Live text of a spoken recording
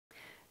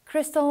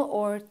Crystal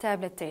or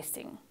tablet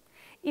testing.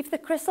 If the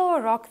crystal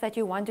or rock that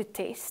you want to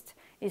test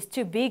is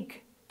too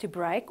big to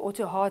break or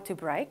too hard to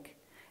break,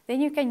 then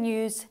you can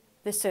use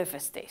the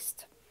surface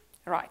test.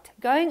 Right,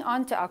 going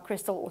on to our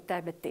crystal or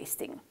tablet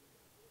testing.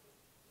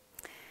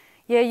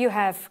 Here you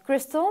have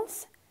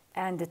crystals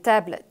and the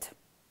tablet.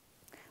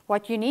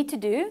 What you need to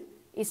do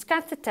is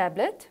cut the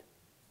tablet,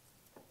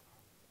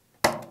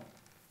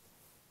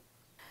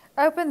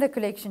 open the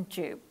collection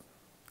tube,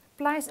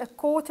 place a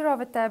quarter of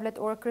a tablet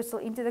or a crystal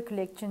into the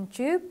collection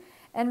tube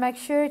and make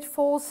sure it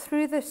falls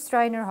through the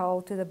strainer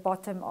hole to the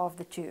bottom of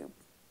the tube.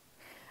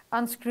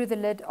 Unscrew the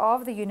lid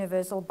of the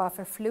universal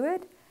buffer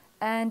fluid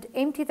and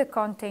empty the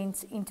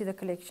contents into the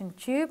collection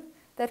tube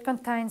that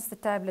contains the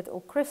tablet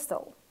or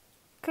crystal.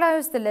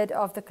 Close the lid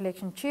of the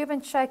collection tube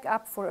and shake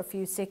up for a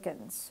few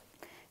seconds.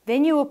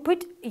 Then you will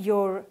put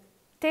your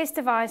test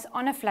device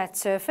on a flat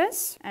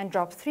surface and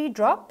drop 3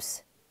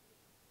 drops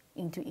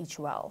into each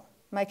well.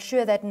 Make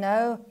sure that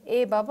no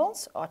air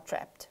bubbles are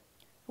trapped.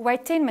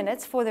 Wait 10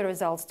 minutes for the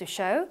results to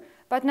show,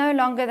 but no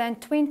longer than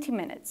 20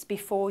 minutes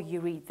before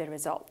you read the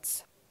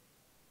results.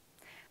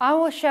 I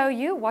will show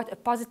you what a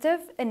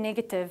positive, a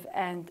negative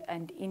and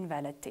an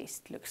invalid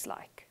test looks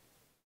like.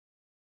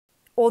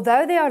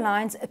 Although there are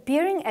lines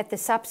appearing at the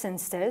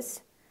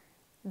substances,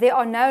 there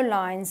are no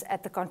lines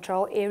at the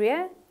control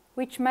area,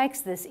 which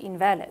makes this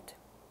invalid.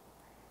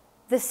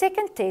 The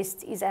second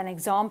test is an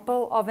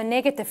example of a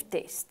negative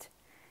test.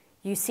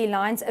 You see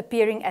lines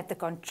appearing at the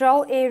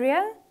control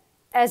area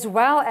as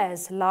well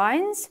as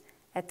lines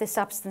at the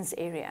substance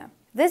area.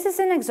 This is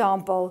an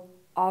example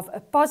of a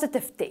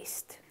positive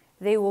test.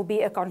 There will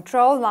be a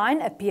control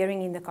line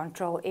appearing in the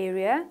control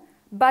area,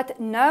 but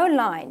no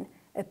line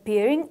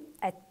appearing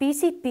at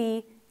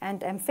PCP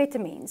and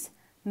amphetamines,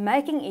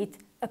 making it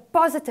a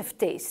positive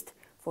test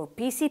for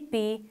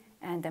PCP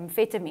and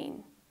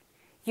amphetamine.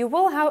 You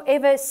will,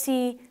 however,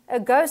 see a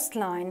ghost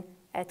line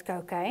at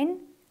cocaine,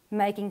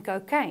 making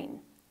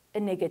cocaine a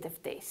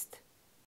negative test.